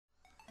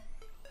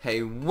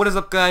Hey, what is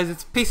up guys,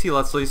 it's PC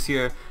Let's Plays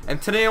here,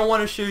 and today I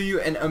want to show you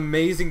an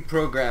amazing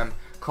program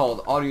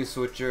called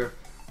Audioswitcher.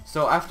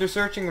 So after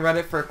searching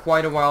Reddit for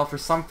quite a while for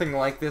something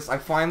like this, I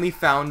finally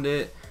found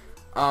it.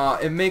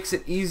 It makes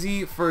it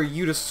easy for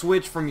you to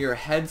switch from your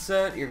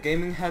headset, your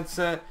gaming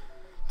headset,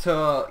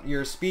 to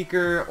your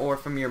speaker, or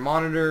from your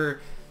monitor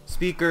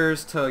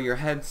speakers to your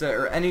headset,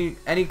 or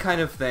any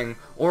kind of thing.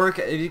 Or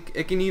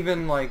it can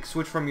even like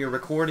switch from your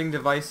recording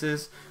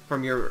devices,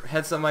 from your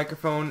headset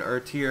microphone, or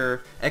to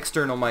your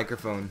external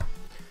microphone.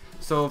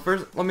 So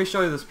first, let me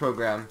show you this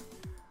program.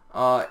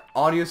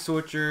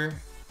 Audioswitcher.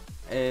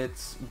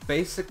 It's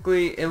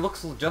basically, it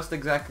looks just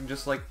exactly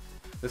just like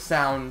the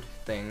sound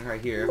thing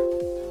right here,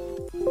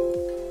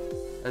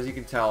 as you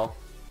can tell.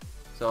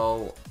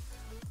 So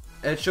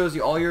it shows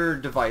you all your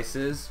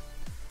devices,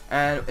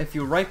 and if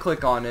you right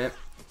click on it,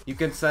 you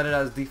can set it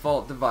as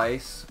default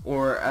device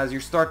or as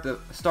your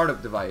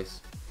startup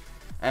device.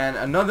 And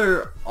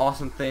another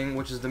awesome thing,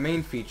 which is the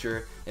main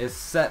feature, is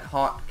set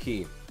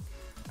hotkey.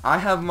 I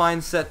have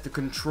mine set to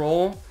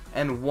Control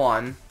and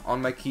 1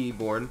 on my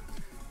keyboard,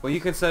 but you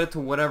can set it to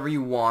whatever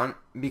you want,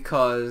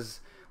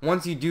 because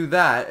once you do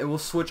that, it will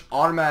switch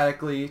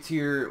automatically to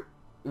your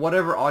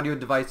whatever audio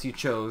device you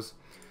chose.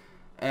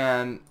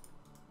 And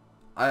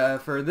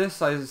for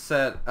this I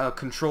set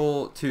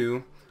Control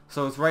 2,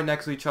 so it's right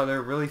next to each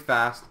other, really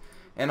fast.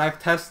 And I've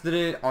tested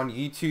it on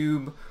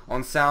YouTube,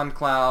 on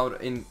SoundCloud,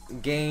 in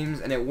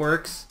games, and it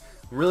works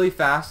really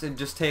fast. It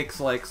just takes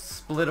like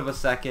split of a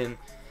second.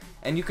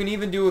 And you can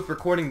even do it with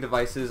recording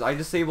devices. I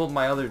disabled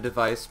my other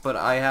device, but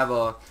I have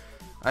a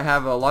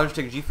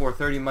Logitech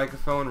G430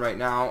 microphone right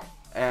now,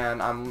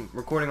 and I'm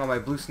recording on my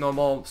Blue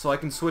Snowball, so I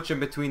can switch in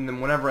between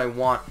them whenever I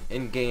want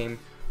in game.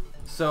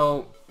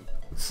 So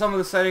some of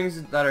the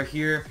settings that are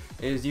here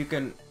is you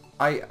can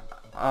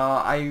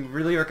I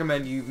really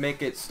recommend you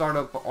make it start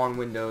up on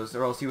Windows,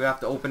 or else you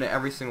have to open it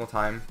every single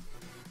time.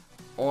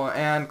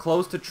 And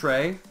close to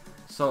tray,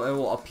 so it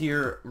will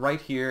appear right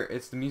here.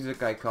 It's the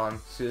music icon,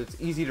 so it's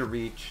easy to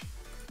reach.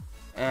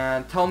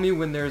 And tell me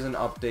when there's an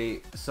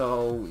update,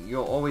 so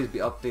you'll always be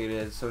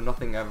updated, so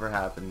nothing ever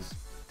happens.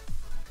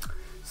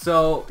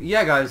 So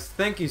yeah guys,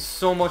 thank you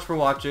so much for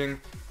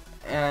watching,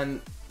 and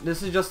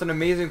this is just an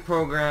amazing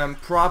program.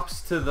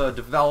 Props to the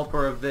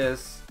developer of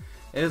this.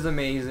 It is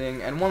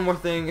amazing. And one more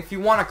thing, if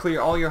you want to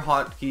clear all your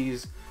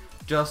hotkeys,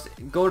 just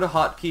go to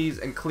Hotkeys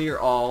and clear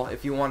all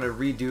if you want to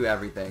redo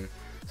everything.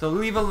 So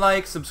leave a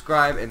like,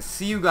 subscribe, and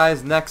see you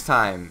guys next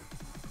time.